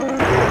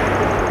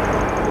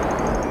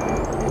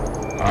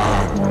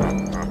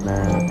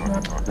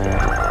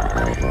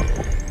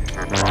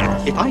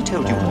If I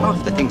told you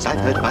half the things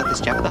I've heard about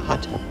this Jabba the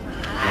Hutt,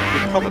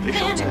 you'd probably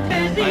shot so.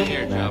 I'm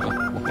here,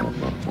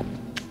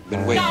 Jabba.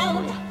 Been waiting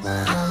for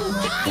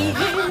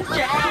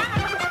you.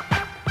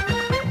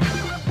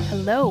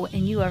 Hello,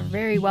 and you are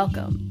very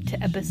welcome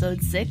to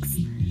episode 6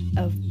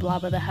 of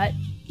Blabba the Hutt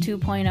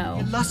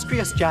 2.0.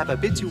 Illustrious Jabba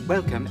bids you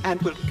welcome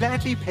and will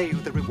gladly pay you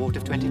the reward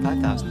of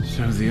 25,000.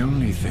 So the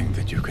only thing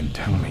that you can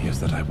tell me is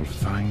that I will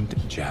find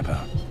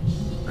Jabba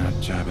at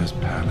Jabba's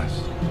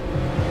palace.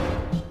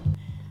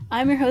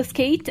 I'm your host,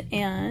 Kate,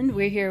 and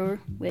we're here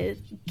with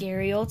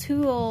Gary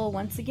O'Toole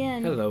once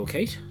again. Hello,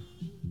 Kate.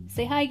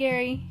 Say hi,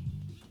 Gary.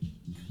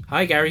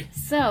 Hi, Gary.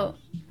 So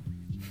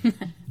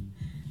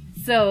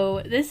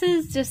this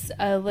is just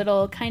a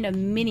little kind of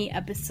mini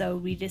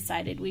episode. We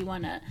decided we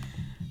want to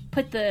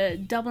put the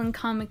Dublin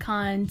Comic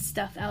Con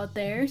stuff out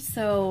there.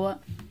 So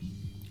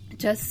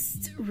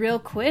just real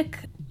quick,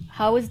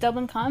 how was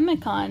Dublin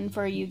Comic Con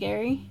for you,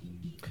 Gary?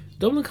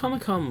 Dublin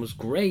Comic Con was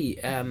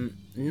great.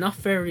 Not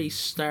very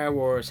Star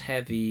Wars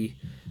heavy,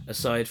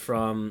 aside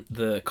from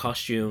the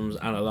costumes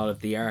and a lot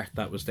of the art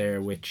that was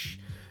there, which,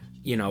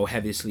 you know,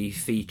 heavily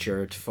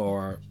featured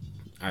for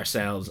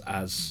ourselves,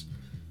 as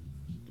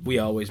we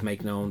always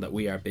make known that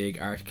we are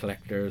big art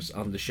collectors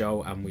on the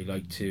show and we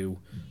like to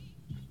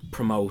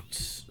promote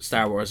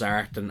Star Wars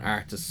art and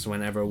artists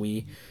whenever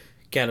we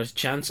get a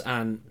chance,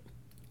 and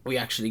we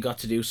actually got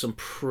to do some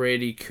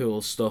pretty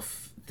cool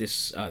stuff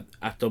this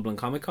at Dublin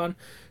Comic Con.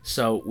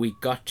 So we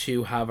got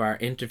to have our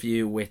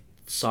interview with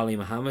Solly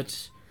Muhammad.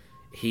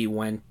 He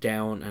went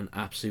down an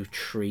absolute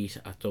treat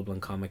at Dublin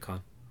Comic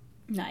Con.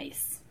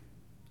 Nice.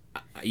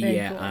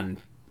 Yeah, cool.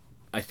 And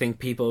I think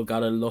people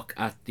got a look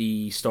at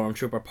the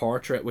Stormtrooper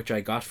portrait which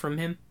I got from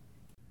him.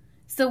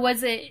 So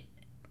was it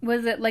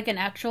like an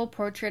actual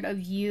portrait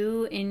of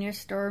you in your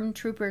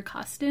Stormtrooper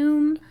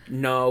costume?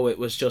 No, it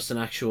was just an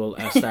actual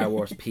Star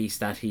Wars piece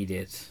that he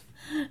did.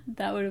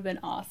 That would have been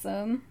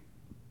awesome.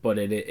 But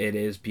it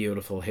is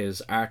beautiful.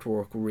 His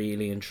artwork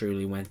really and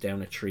truly went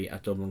down a treat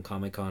at Dublin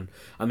Comic Con.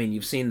 I mean,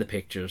 you've seen the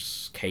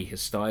pictures, Kate.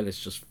 His style is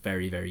just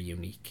very, very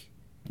unique.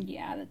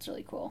 Yeah, that's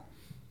really cool.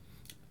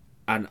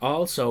 And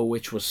also,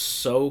 which was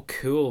so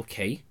cool,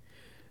 Kate,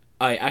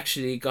 I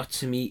actually got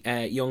to meet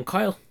young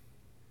Kyle.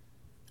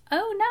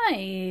 Oh,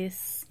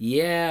 nice.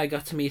 Yeah, I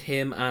got to meet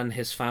him and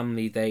his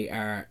family. They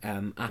are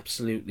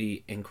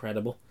absolutely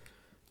incredible.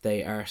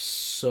 They are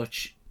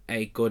such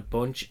a good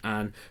bunch,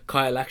 and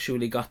Kyle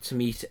actually got to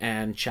meet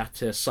and chat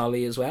to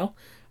Solly as well,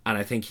 and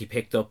I think he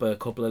picked up a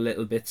couple of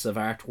little bits of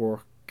artwork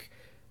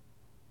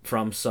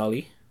from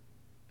Solly.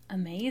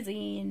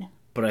 Amazing.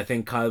 But I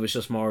think Kyle was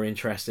just more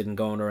interested in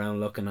going around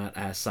looking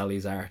at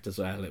Solly's art as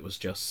well. It was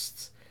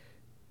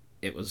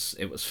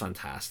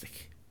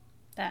fantastic.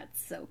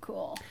 That's so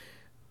cool.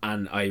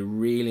 And I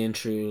really and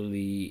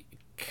truly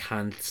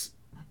can't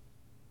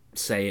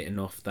say it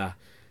enough that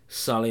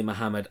Solly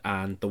Muhammad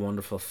and the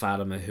wonderful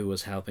Fatima who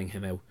was helping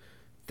him out,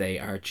 they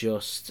are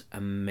just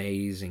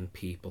amazing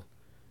people.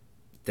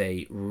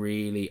 They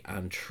really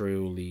and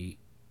truly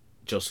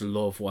just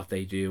love what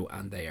they do,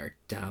 and they are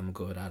damn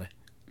good at it.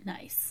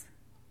 Nice.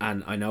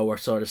 And I know we're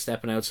sort of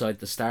stepping outside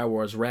the Star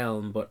Wars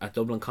realm, but at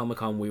Dublin Comic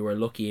Con we were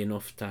lucky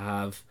enough to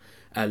have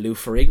Lou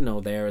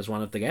Ferrigno there as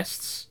one of the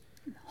guests.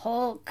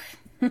 Hulk.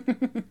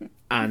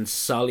 And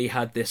Solly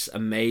had this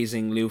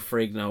amazing Lou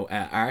Ferrigno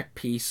art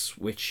piece,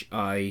 which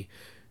I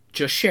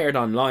just shared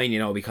online, you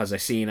know, because I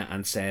seen it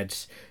and said,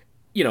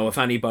 you know, if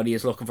anybody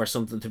is looking for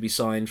something to be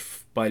signed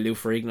by Lou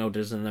Ferrigno,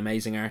 there's an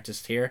amazing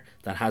artist here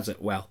that has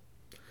it well.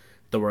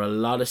 There were a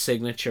lot of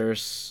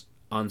signatures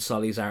on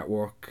Solly's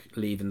artwork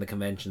leaving the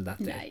convention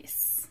that day.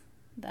 Nice.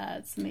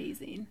 That's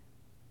amazing.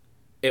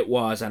 It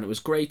was, and it was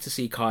great to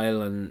see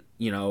Kyle and,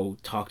 you know,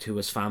 talk to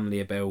his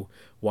family about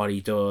what he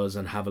does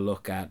and have a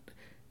look at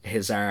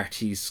his art.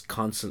 He's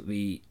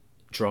constantly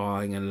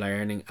drawing and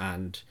learning,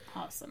 and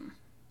awesome.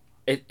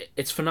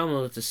 It's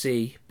phenomenal to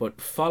see.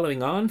 But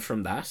following on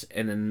from that,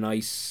 in a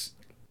nice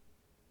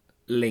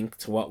link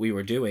to what we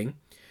were doing,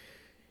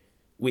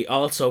 we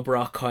also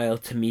brought Kyle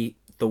to meet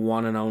the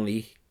one and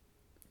only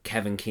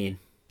Kevin Keane.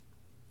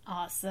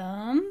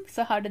 Awesome.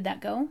 So how did that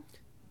go?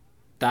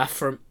 That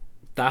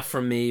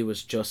for me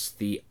was just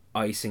the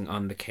icing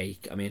on the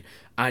cake. I mean,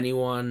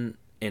 anyone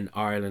in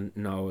Ireland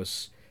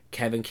knows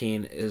Kevin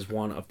Keane is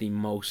one of the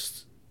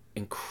most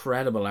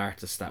incredible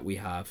artists that we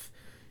have.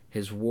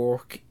 His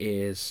work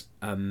is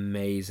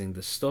amazing.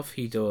 The stuff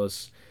he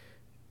does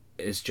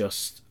is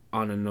just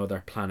on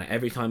another planet.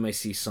 Every time I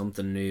see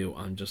something new,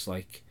 I'm just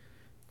like,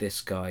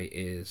 this guy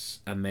is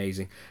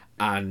amazing.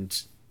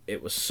 And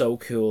it was so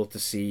cool to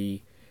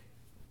see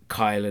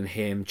Kyle and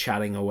him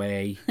chatting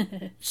away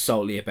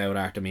solely about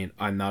art. I mean,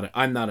 I'm not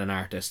an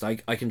artist. I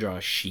can draw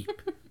a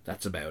sheep.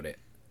 That's about it.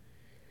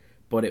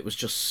 But it was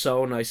just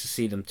so nice to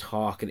see them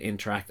talk and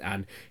interact,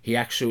 and he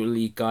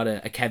actually got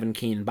a Kevin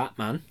Keane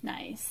Batman.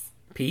 Nice.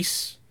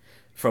 Piece,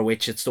 for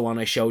which it's the one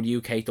I showed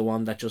you, Kate, the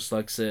one that just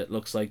looks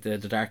like the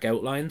dark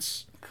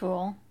outlines.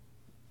 Cool.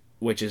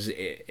 Which is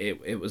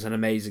it was an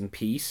amazing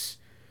piece.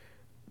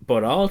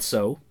 But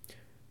also,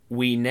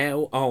 we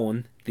now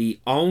own the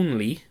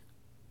only,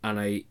 and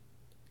I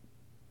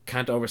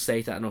can't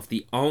overstate that enough.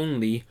 The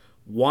only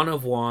one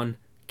of one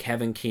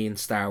Kevin Keane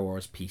Star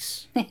Wars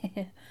piece.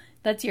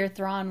 That's your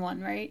Thrawn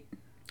one, right?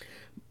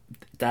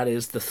 That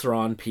is the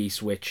Thrawn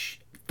piece, which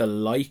the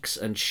likes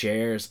and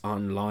shares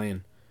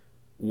online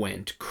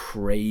went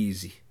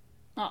crazy.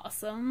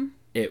 Awesome.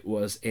 It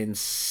was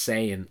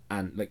insane.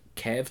 And like,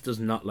 Kev does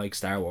not like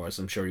Star Wars.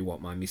 I'm sure he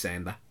won't mind me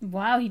saying that.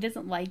 Wow, he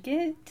doesn't like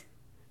it?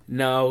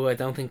 No, I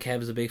don't think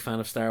Kev's a big fan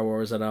of Star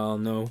Wars at all,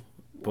 no.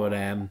 But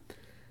I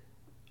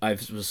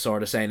was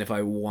sort of saying if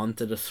I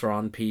wanted a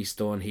Thrawn piece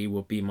done, he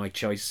would be my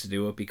choice to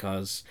do it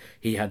because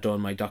he had done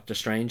my Doctor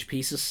Strange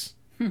pieces.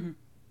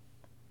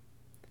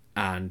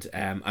 And,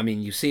 I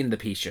mean, you've seen the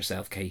piece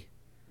yourself, Kate.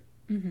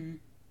 Mm-hmm.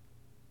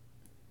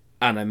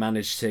 And I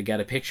managed to get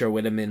a picture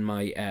with him in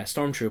my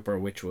Stormtrooper,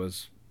 which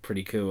was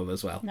pretty cool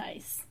as well.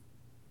 Nice.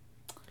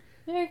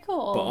 Very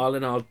cool. But all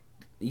in all,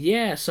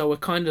 yeah, so it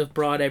kind of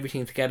brought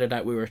everything together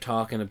that we were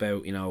talking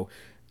about, you know,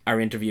 our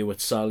interview with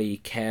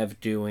Sully, Kev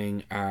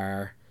doing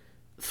our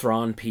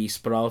Thrawn piece,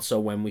 but also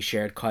when we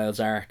shared Kyle's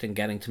art and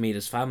getting to meet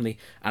his family.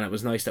 And it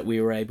was nice that we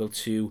were able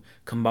to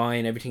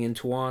combine everything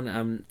into one,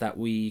 and that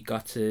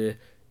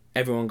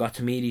everyone got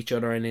to meet each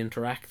other and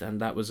interact, and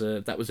that was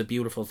a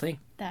beautiful thing.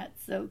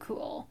 That's so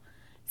cool.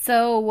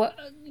 So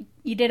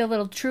you did a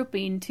little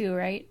trooping too,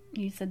 right?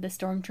 You said the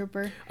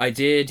Stormtrooper. I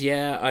did,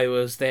 yeah. I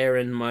was there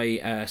in my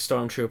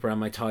Stormtrooper and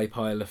my TIE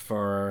Pilot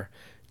for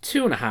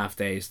 2.5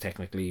 days,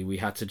 technically. We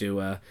had to do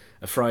a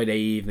Friday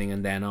evening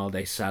and then all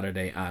day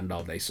Saturday and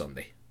all day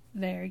Sunday.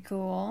 Very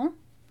cool.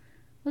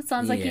 Well, it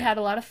sounds like you had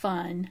a lot of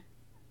fun.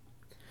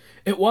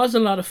 It was a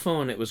lot of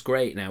fun. It was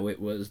great. Now,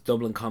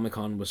 Dublin Comic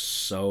Con was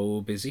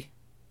so busy.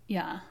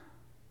 Yeah.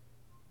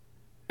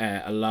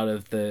 A lot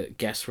of the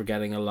guests were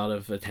getting a lot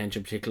of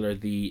attention, particularly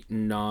the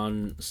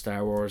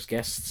non-Star Wars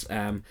guests.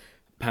 Pam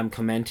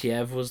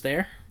Clementiev was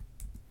there.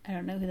 I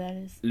don't know who that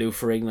is. Lou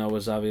Ferrigno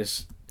was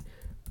obvious.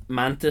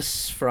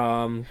 Mantis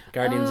from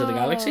Guardians of the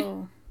Galaxy.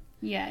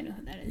 Yeah, I know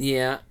who that is.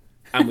 Yeah.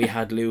 And we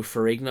had Lou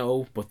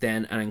Ferrigno, but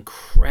then an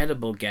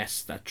incredible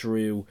guest that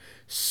drew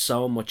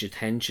so much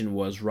attention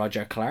was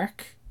Roger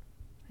Clark.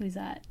 Who's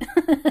that?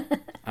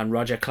 And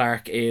Roger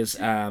Clark is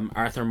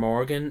Arthur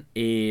Morgan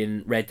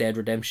in Red Dead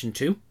Redemption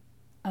 2.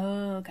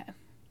 Oh, okay.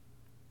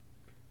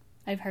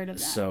 I've heard of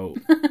that. So,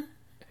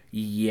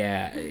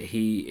 yeah,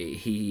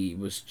 he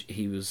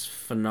was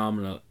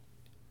phenomenal.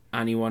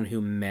 Anyone who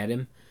met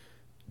him,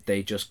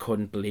 they just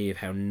couldn't believe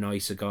how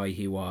nice a guy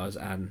he was.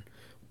 And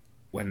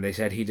when they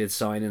said he did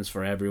signings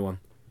for everyone,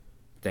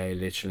 they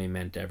literally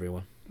meant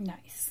everyone.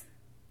 Nice.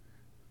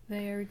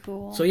 Very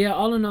cool. So yeah,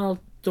 all in all,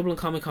 Dublin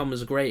Comic Con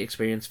was a great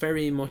experience.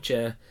 Very much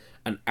an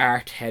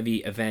art-heavy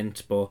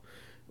event, but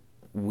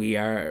we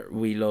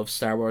love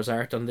Star Wars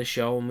art on this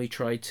show, and we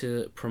try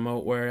to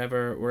promote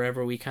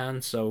wherever we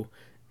can. So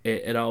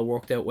it all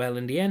worked out well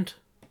in the end.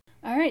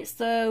 All right,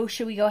 so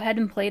should we go ahead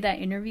and play that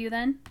interview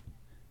then?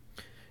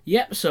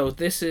 Yep. So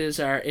this is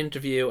our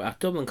interview at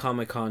Dublin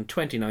Comic Con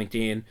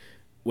 2019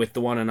 with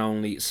the one and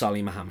only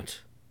Solly Mohammed.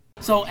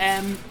 So,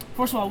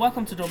 first of all,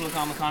 welcome to Dublin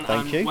Comic Con.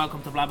 Thank you.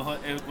 Welcome to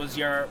Blabberhood. It was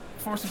your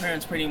first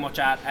appearance pretty much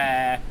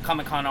at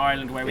Comic Con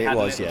Ireland, where we had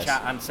a little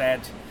chat and said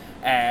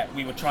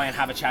we would try and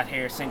have a chat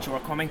here since you were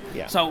coming.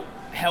 Yeah. So,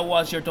 how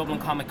was your Dublin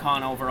Comic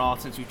Con overall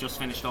since we've just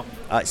finished up?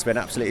 It's been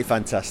absolutely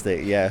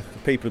fantastic, yeah.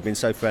 People have been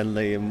so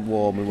friendly and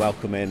warm and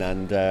welcoming,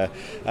 and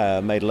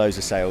made loads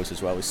of sales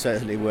as well. It's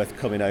certainly worth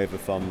coming over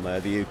from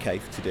the UK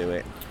to do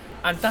it.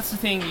 And that's the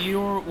thing,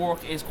 your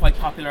work is quite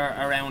popular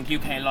around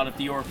UK and a lot of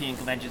the European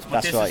conventions,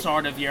 but this is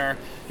sort of your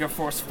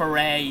first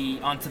foray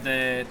onto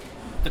the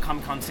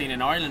Comic-Con scene in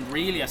Ireland,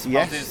 really, I suppose.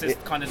 Yes, Is this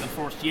kind of the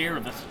first year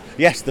of it?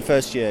 Yes, the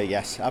first year,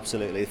 yes,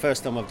 absolutely. The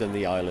first time I've done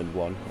the Ireland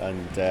one,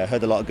 and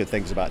heard a lot of good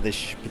things about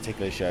this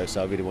particular show,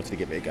 so I really wanted to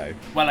give it a go.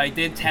 Well, I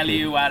did tell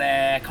you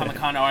at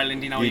Comic-Con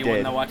Ireland, you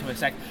wouldn't know what to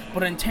expect.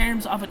 But in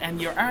terms of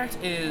it, your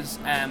art is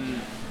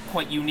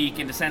quite unique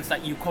in the sense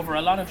that you cover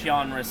a lot of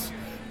genres,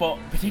 but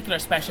particular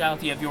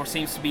speciality of yours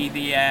seems to be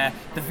the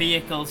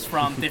vehicles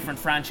from different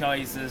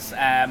franchises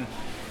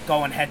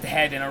going head to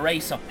head in a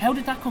race. So how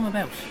did that come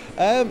about?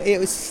 It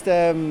was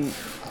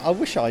I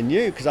wish I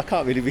knew, because I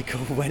can't really recall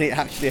when it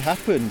actually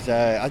happened.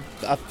 I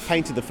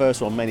painted the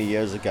first one many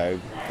years ago.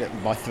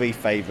 My three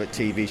favourite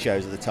TV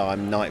shows at the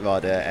time: Knight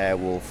Rider,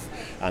 Airwolf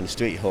and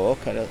Street Hawk,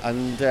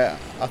 and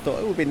I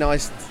thought it would be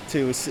nice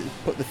to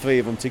put the three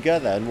of them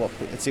together and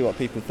see what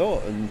people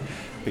thought, and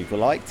people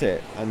liked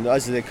it. And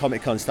as the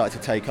Comic-Con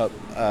started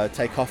to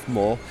take off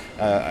more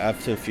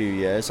after a few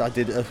years, I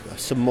did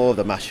some more of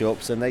the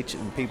mashups,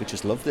 and people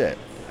just loved it.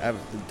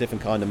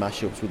 Different kind of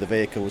mashups with the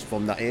vehicles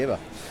from that era.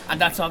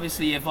 And that's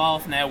obviously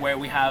evolved now, where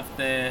we have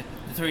the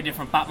three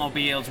different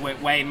Batmobiles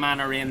with Wayne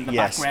Manor in the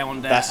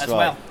background as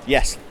well.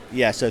 Yes,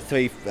 yeah. So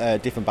three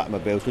different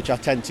Batmobiles, which I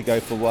tend to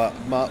go for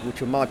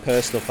which are my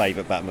personal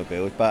favourite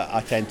Batmobiles, but I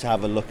tend to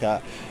have a look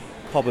at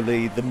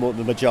probably the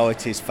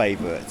majority's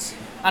favourites.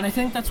 And I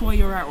think that's why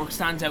your artwork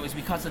stands out, is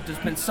because there's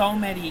been so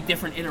many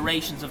different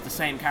iterations of the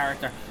same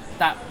character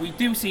that we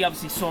do see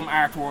obviously some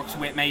artworks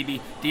with maybe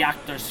the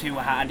actors who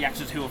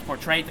have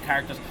portrayed the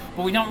characters,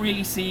 but we don't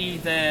really see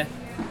the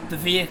the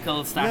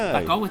vehicles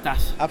that go with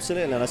that.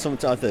 Absolutely, and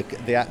sometimes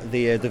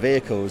the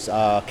vehicles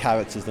are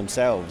characters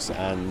themselves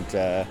and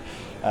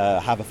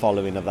have a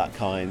following of that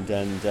kind,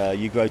 and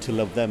you grow to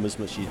love them as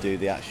much as you do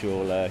the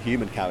actual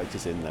human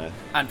characters in there.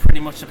 And pretty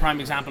much the prime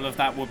example of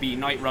that would be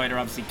Knight Rider,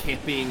 obviously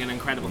Kit being an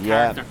incredible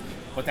character.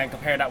 But then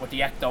compare that with the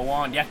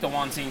Ecto-1. The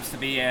Ecto-1 seems to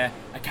be a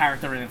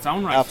character in its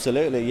own right.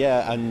 Absolutely,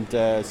 yeah, and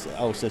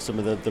also some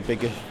of the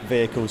bigger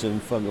vehicles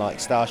and from like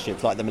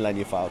starships, like the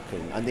Millennium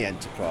Falcon and the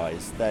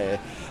Enterprise. They're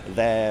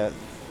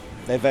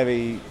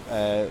very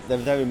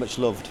much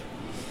loved.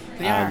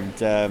 They are.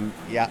 And and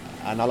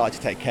I like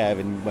to take care of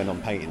them when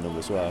I'm painting them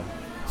as well.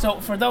 So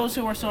for those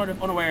who are sort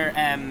of unaware,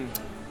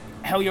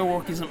 how your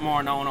work isn't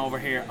more known over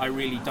here, I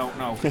really don't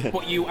know.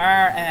 But you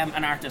are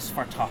an artist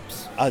for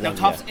Topps. Now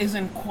Topps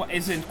isn't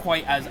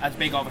quite as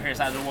big over here as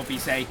it would be,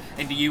 say,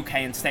 in the UK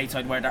and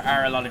stateside, where there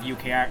are a lot of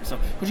UK artists. So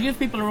could you give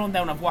people a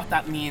rundown of what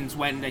that means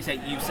when they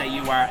say you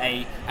are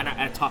a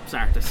Topps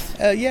artist?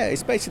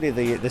 It's basically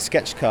the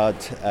sketch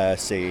card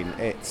scene.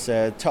 It's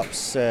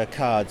Topps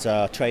cards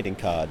are trading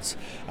cards,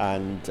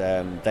 and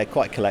they're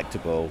quite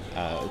collectible.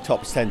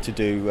 Topps tend to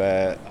do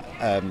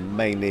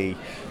mainly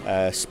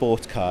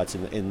sport cards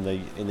in the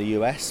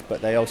US,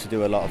 but they also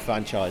do a lot of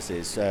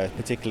franchises,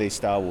 particularly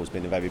Star Wars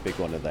being a very big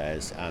one of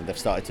theirs, and they've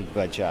started to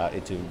branch out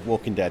into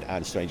Walking Dead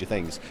and Stranger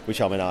Things,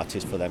 which I'm an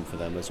artist for them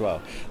as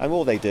well. And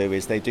all they do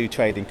is they do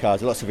trading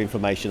cards, lots of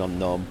information on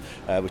them,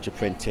 which are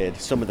printed.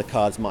 Some of the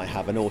cards might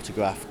have an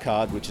autograph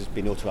card, which has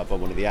been autographed by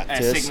one of the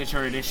actors.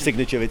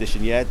 Signature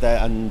edition, yeah,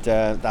 and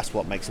that's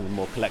what makes them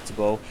more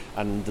collectible.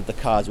 And the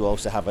cards will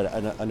also have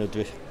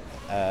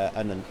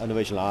an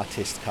original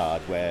artist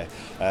card where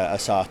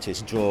us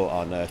artists draw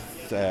on a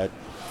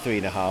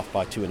 3.5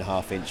 by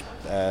 2.5 inch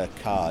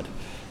card,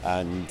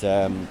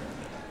 and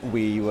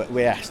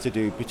we're asked to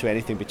do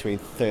anything between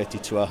 30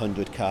 to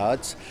 100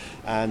 cards,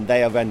 and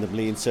they are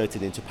randomly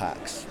inserted into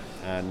packs,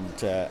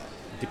 and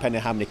depending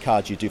on how many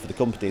cards you do for the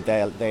company,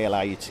 they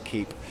allow you to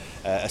keep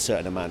a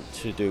certain amount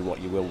to do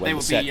what you will when they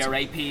the set. Be your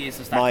APs,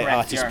 is that my correct?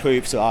 artist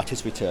proofs or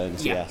artist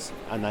returns, yes,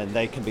 and then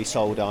they can be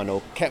sold on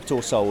or kept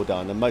or sold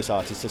on, and most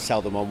artists just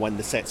sell them on when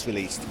the set's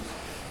released.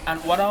 And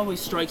what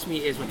always strikes me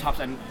is with Topps,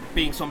 and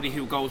being somebody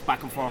who goes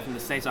back and forth from the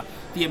States,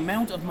 the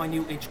amount of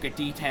minute, intricate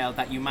detail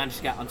that you manage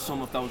to get on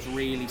some of those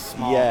really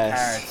small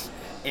cards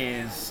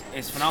is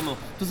phenomenal.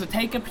 Does it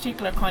take a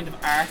particular kind of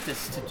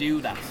artist to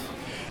do that?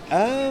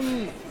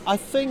 I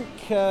think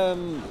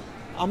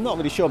I'm not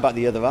really sure about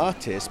the other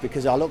artists,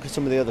 because I look at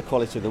some of the other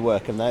quality of the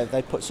work and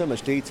they put so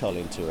much detail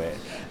into it,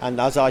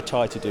 and as I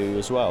try to do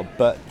as well,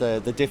 but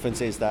the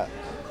difference is that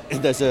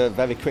there's a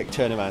very quick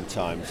turnaround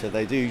time, so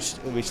they do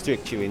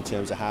restrict you in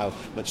terms of how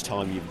much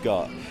time you've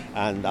got,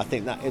 and I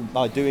think that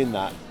by doing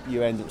that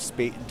you end up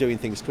doing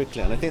things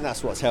quickly, and I think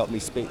that's what's helped me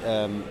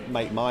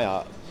make my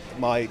art.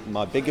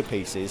 My bigger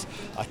pieces,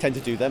 I tend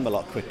to do them a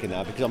lot quicker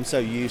now, because I'm so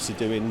used to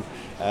doing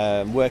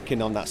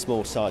working on that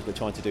small size but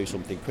trying to do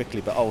something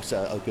quickly but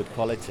also a good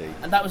quality.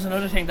 And that was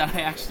another thing that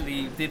I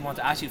actually did want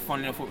to ask you,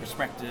 funny enough, with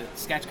respect to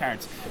sketch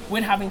cards.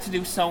 With having to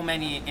do so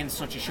many in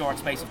such a short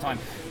space of time,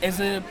 is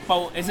it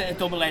a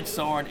double-edged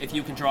sword? If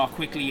you can draw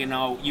quickly, you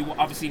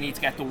obviously need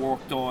to get the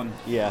work done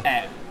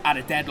at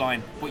a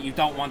deadline, but you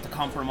don't want to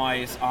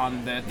compromise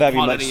on the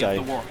quality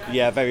of the work.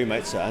 Yeah, very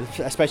much so, and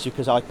especially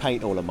because I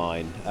paint all of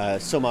mine.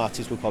 Some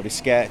artists will probably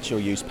sketch or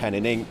use pen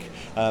and ink.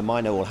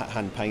 Mine are all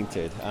hand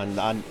painted, and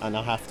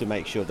I have to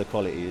make sure the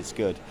quality is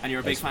good. And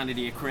you're a big fan of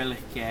the acrylic?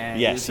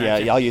 Yes,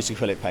 I use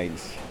acrylic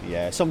paints.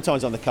 Yeah,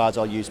 sometimes on the cards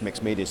I'll use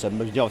mixed media, so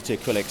majority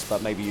acrylics,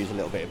 but maybe use a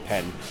little bit of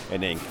pen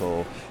and ink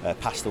or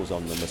pastels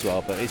on them as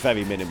well. But it's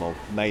very minimal.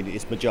 Mainly,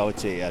 it's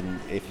majority,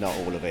 and if not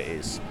all of it,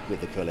 is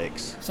with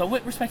acrylics. So,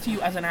 with respect to you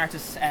as an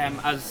artist,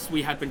 as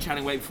we had been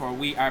chatting way before,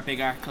 we are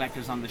big art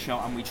collectors on the show,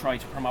 and we try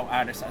to promote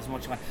artists as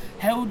much as we can.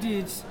 How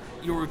did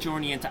your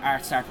journey into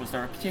art start? Was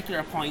there a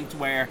particular point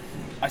where,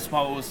 I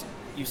suppose,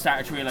 you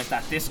started to realise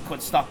that this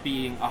could stop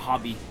being a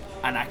hobby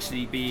and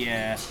actually be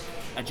a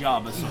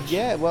job as such?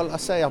 Yeah, well, I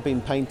say I've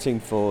been painting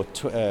for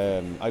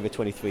over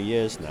 23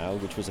 years now,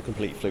 which was a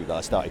complete fluke that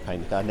I started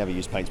painting. I'd never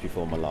used paints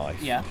before in my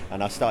life. Yeah.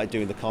 And I started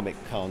doing the Comic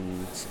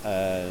Cons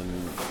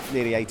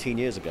nearly 18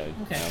 years ago.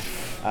 Okay.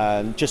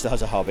 Now. Just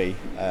as a hobby,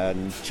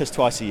 just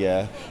twice a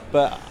year.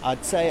 But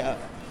I'd say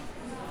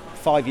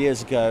 5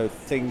 years ago,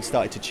 things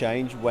started to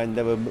change when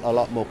there were a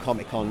lot more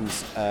Comic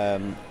Cons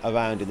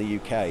around in the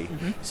UK.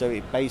 Mm-hmm. So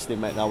it basically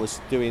meant I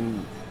was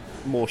doing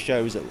more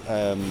shows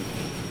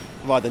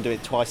rather than doing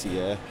it twice a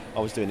year.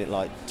 I was doing it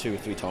like 2 or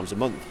 3 times a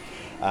month,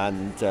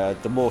 and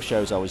the more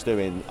shows I was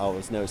doing, I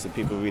was noticing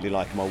people really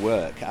liked my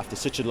work. After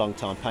such a long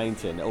time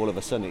painting, all of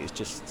a sudden it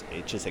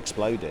just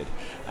exploded,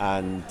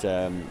 and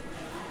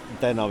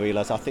then I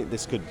realised I think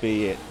this could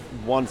be it.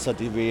 Once I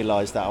did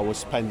realise that I was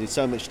spending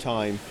so much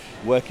time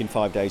working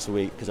 5 days a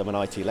week because I'm an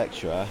IT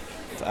lecturer,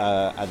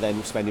 and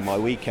then spending my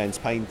weekends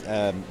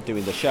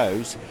doing the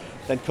shows,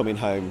 then coming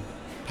home,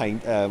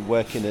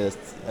 working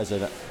as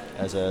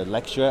a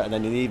lecturer, and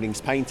then in the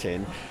evenings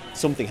painting,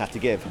 something had to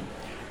give.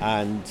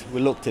 And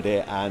we looked at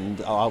it, and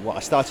what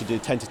I started to do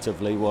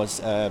tentatively was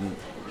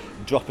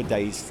drop a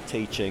day's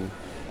teaching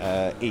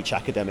each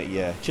academic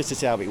year, just to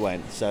see how it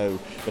went. So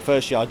the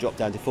first year I dropped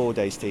down to 4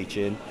 days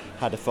teaching,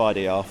 had a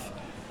Friday off,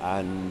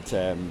 and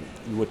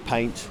you would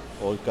paint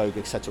or go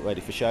get set up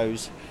ready for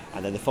shows.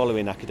 And then the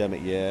following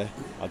academic year,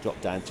 I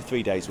dropped down to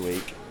 3 days a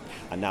week,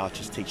 and now I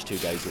just teach 2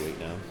 days a week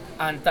now.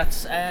 And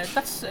that's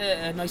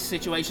a nice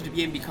situation to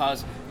be in,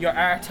 because your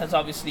art has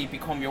obviously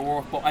become your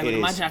work, but I would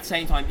imagine at the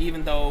same time,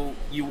 even though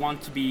you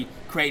want to be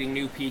creating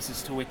new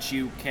pieces to which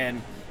you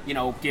can,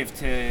 give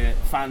to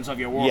fans of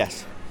your work,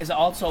 yes, is it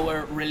also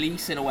a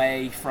release in a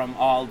way from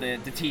all the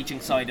teaching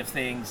side of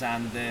things?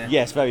 And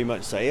yes, very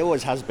much so. It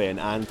always has been,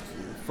 and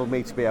for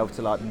me to be able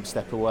to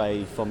step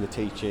away from the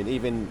teaching,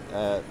 even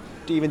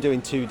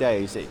doing 2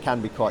 days, it can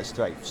be quite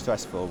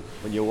stressful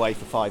when you're away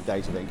for 5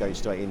 days of it and going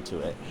straight into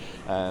it.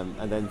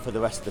 And then for the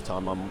rest of the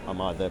time,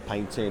 I'm either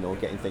painting or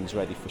getting things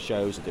ready for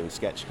shows, or doing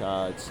sketch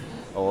cards,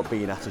 or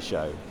being at a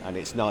show. And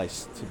it's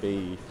nice to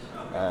be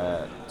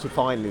to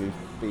finally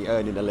be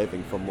earning a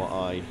living from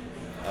what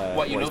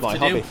you is love my to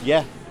hobby. do.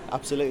 Yeah.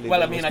 Absolutely.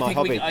 Well, I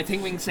I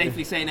think we can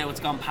safely say now it's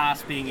gone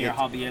past being your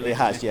hobby a little It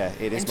has, bit. yeah.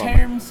 It is. In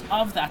terms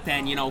of that,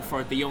 then,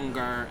 for the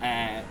younger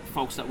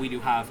folks that we do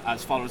have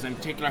as followers in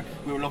particular,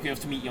 we were lucky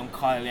enough to meet young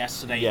Kyle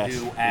yesterday, yes,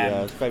 who,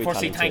 very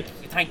firstly, talented.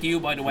 thank you,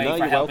 by the way, No, for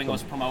you're helping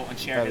welcome. us promote and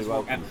share Very his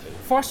work. welcome.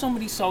 For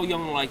somebody so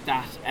young like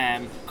that,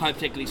 Kyle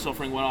particularly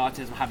suffering with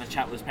autism, having a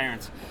chat with his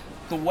parents,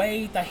 the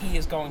way that he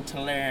is going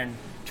to learn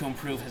to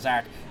improve his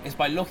art is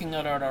by looking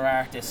at other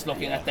artists,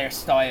 looking at their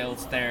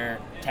styles, their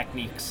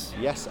techniques.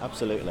 Yes,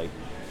 absolutely.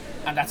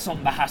 And that's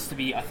something that has to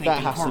be, I think,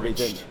 that encouraged.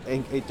 has to be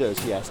done. It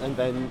does, yes. And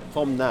then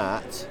from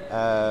that,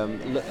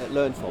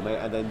 learn from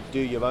it, and then do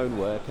your own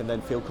work, and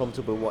then feel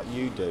comfortable with what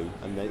you do.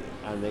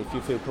 And if you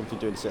feel comfortable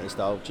doing a certain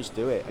style, just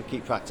do it and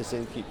keep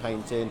practicing, keep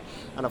painting.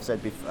 And I've said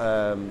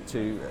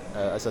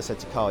as I said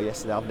to Carl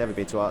yesterday, I've never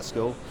been to art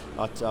school.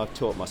 I've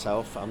taught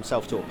myself. I'm a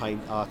self-taught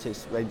paint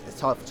artist.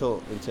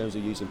 Self-taught in terms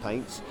of using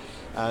paints,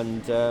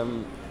 and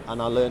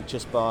I learnt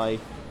just by.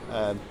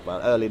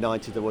 Early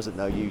 90s there wasn't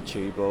no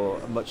YouTube or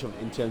much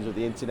in terms of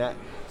the internet,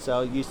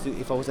 so I used to,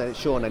 if I wasn't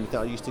sure on anything,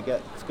 I used to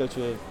go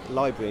to a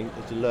library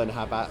to learn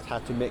how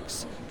to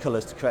mix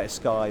colours to create a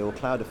sky or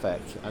cloud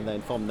effect, and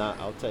then from that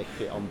I'll take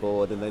it on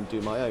board and then do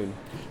my own.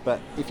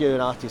 But if you're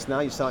an artist now,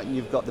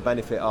 you've got the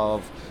benefit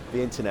of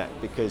the internet,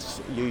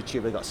 because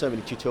YouTube has got so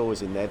many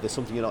tutorials in there. If there's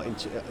something you're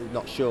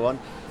not sure on,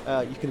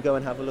 you can go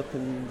and have a look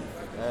and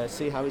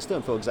see how it's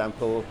done. For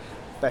example,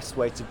 best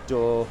way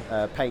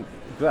to paint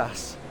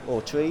grass or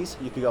trees,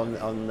 you can go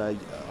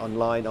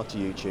online onto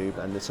YouTube,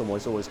 and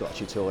someone's always got a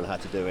tutorial on how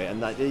to do it,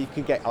 and you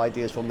can get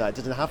ideas from that. It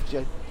doesn't have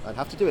to. I'd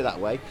have to do it that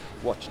way.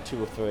 Watch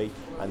 2 or 3,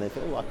 and then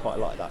think, I quite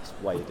like that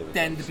way of doing it.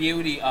 Then the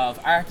beauty of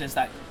art is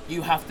that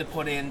you have to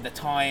put in the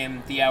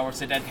time, the hours,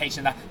 the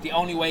dedication. That the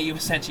only way you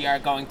essentially are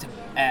going to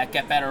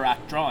get better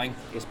at drawing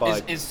is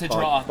to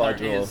draw.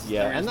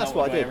 And that's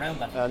what I did.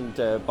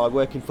 And by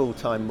working full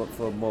time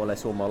for more or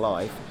less all my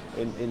life,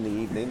 in the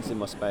evenings, in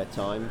my spare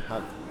time,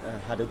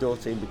 had a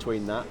daughter in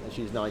between that, and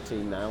she's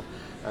 19 now,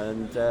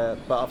 and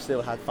but I've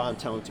still found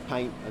time to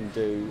paint and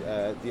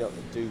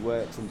do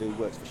works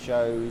for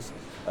shows,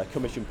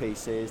 commission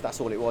pieces. That's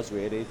all it was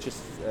really,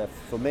 just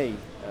for me.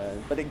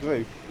 But it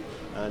grew,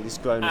 and it's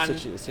grown. And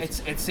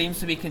it seems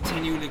to be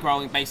continually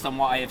growing based on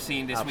what I have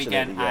seen this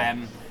weekend. Yeah.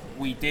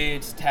 We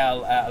did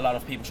tell a lot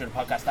of people through the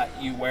podcast that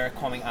you were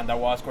coming, and there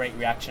was great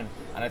reaction.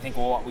 And I think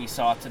what we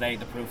saw today,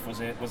 the proof was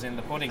in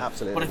the pudding.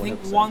 Absolutely. But I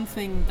think 100%. one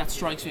thing that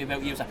strikes me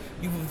about you is that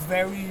you have a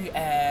very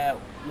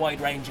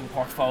wide-ranging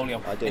portfolio.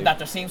 I do. In that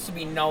there seems to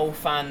be no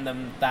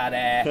fandom that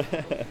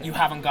you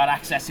haven't got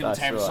access to in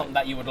terms of something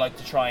that you would like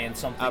to try and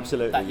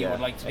something that you would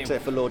like to do.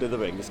 Except for Lord of the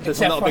Rings,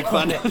 because I'm not a big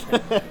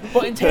fan.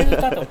 But in terms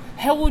of that though,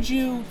 how would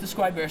you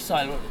describe your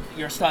style?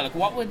 Like,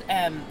 what would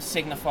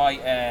signify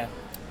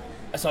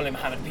a Salih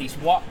Muhammad piece?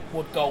 What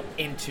would go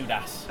into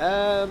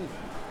that?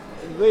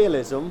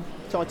 Realism,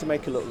 trying to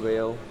make it look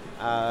real,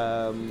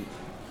 and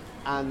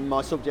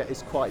my subject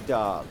is quite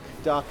dark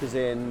as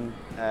in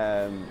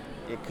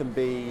it can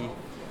be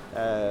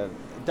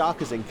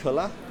dark as in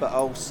colour, but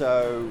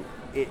also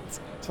I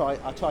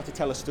try to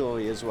tell a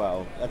story as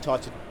well. I try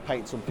to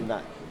paint something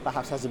that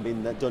perhaps hasn't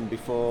been done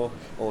before,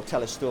 or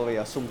tell a story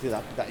or something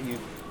that you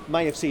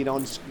may have seen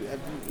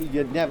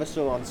you never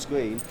saw on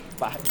screen,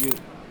 but you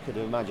could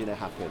imagine it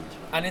happened.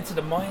 And into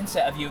the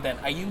mindset of you then,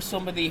 are you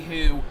somebody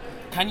who,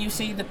 can you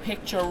see the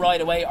picture right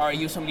away, or are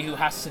you somebody who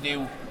has to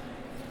do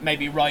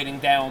maybe writing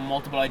down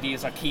multiple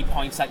ideas or key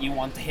points that you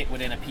want to hit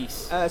within a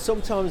piece?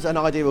 Sometimes an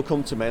idea will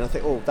come to me and I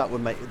think, that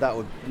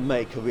would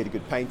make a really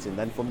good painting.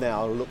 Then from there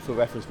I'll look for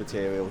reference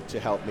material to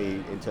help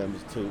me in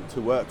terms to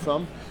work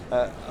from.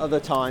 Other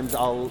times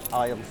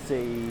I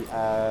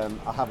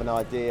have an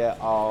idea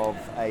of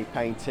a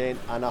painting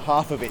and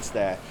half of it's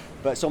there,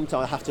 but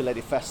sometimes I have to let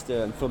it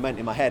fester and ferment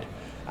in my head,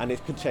 and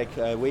it could take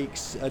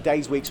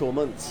days, weeks or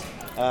months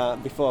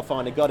before I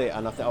finally got it,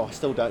 and I think, I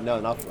still don't know,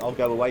 and I'll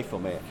go away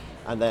from it,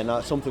 and then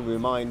something will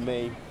remind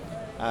me,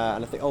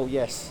 and I think, oh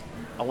yes,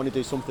 I want to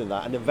do something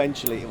like that, and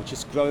eventually it would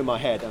just grow in my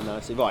head, and then I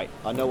say, right,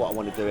 I know what I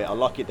want to do it. I'll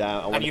lock it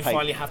down. I want And to you paint.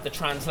 finally have to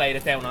translate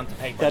it down onto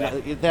paper.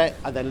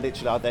 And then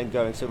literally I'll then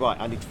go and say, right,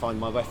 I need to find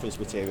my reference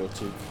material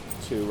to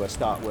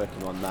start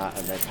working on that,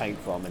 and then paint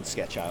from and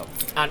sketch out.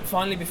 And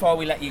finally, before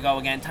we let you go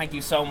again, thank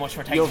you so much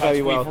for taking You're time.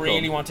 very welcome. We've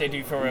really wanted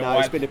you for a No, while.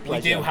 it's been a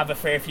pleasure. We do have a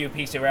fair few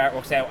pieces of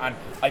artworks out, and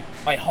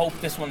I hope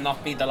this will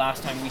not be the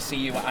last time we see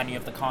you at any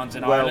of the cons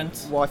in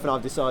Ireland. Wife and I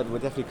have decided we're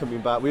definitely coming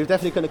back. We're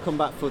definitely going to come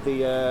back for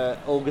the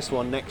August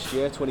one next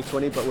year,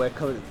 2020, but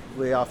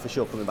we are for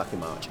sure coming back in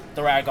March.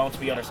 There are going to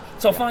be others.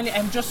 So finally,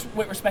 just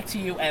with respect to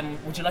you,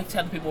 would you like to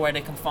tell the people where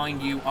they can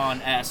find you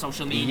on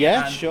social media?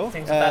 Yeah, and sure.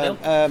 Things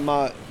like that?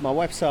 My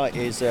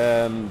website is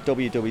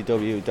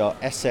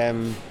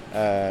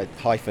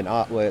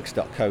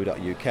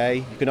www.sm-artworks.co.uk.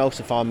 You can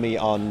also find me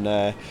on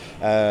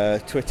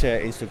Twitter,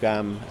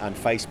 Instagram and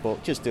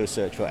Facebook. Just do a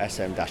search for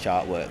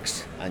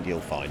SM-Artworks and you'll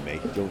find me.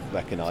 You'll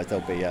recognise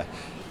there'll be a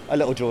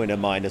little drawing of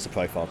mine as a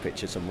profile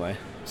picture somewhere.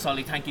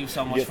 Solly, thank you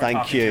so much for thank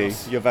talking you. to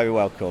us. You're very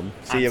welcome.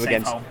 See And you safe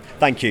again. home.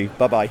 Thank you.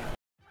 Bye-bye.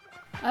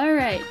 All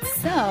right,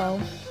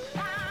 so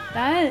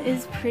that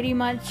is pretty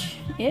much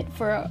it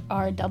for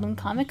our Dublin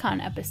Comic Con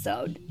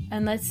episode.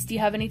 Unless, do you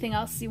have anything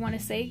else you want to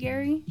say,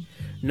 Gary?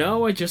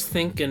 No, I just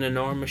think an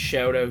enormous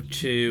shout out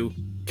to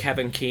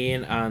Kevin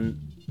Keane and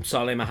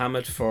Saleh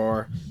Mohammed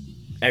for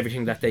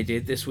everything that they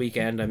did this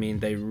weekend. I mean,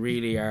 they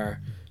really are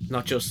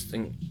not just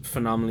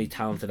phenomenally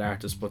talented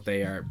artists, but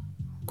they are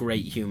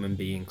great human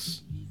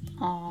beings.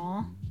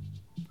 Aw.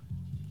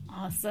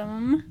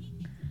 Awesome.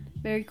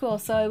 Very cool.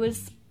 So it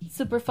was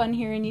super fun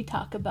hearing you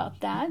talk about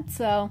that.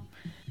 So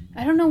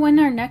I don't know when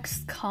our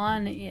next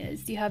con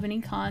is. Do you have any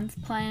cons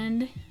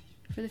planned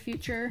for the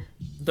future?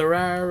 There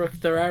are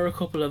a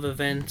couple of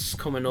events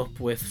coming up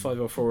with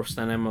 501st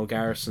and Emerald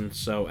Garrison,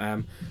 so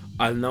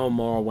I'll know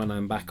more when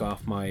I'm back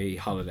off my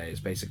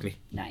holidays, basically.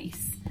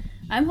 Nice.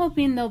 I'm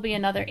hoping there'll be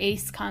another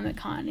Ace Comic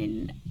Con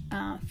in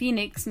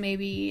Phoenix.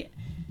 Maybe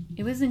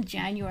it was in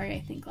January,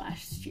 I think,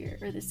 last year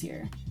or this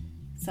year.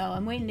 So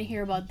I'm waiting to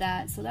hear about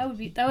that. So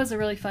that was a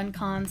really fun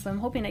con. So I'm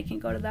hoping I can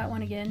go to that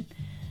one again.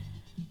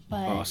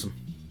 But Awesome.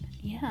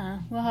 yeah,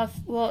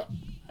 we'll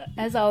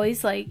as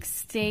always, like,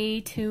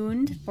 stay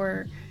tuned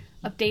for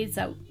updates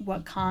at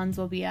what cons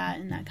we'll be at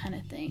and that kind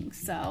of thing.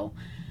 So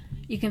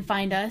you can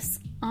find us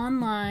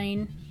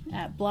online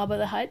at Blob of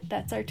the Hut.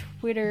 That's our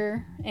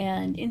Twitter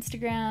and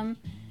Instagram,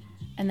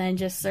 and then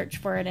just search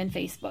for it in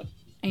Facebook.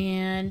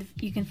 And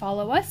you can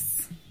follow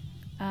us.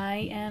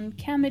 I am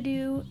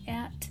Kamadou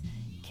at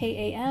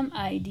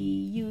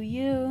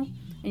KAMIDUU,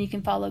 and you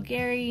can follow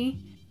Gary.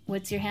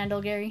 What's your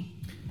handle, Gary?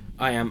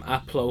 I am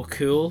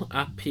 @PloCool,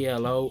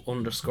 @PLO_KOOL.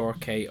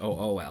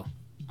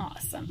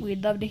 Awesome.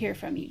 We'd love to hear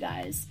from you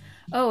guys.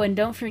 Oh, and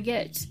don't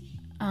forget,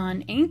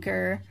 on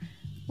Anchor,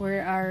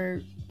 where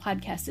our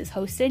podcast is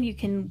hosted, you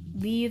can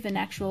leave an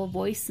actual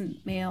voice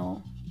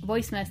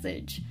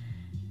message.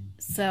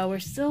 So we're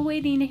still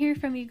waiting to hear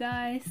from you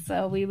guys,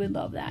 so we would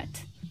love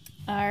that.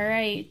 All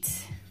right.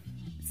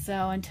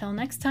 So until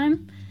next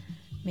time,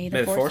 may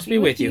the force be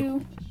with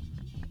you.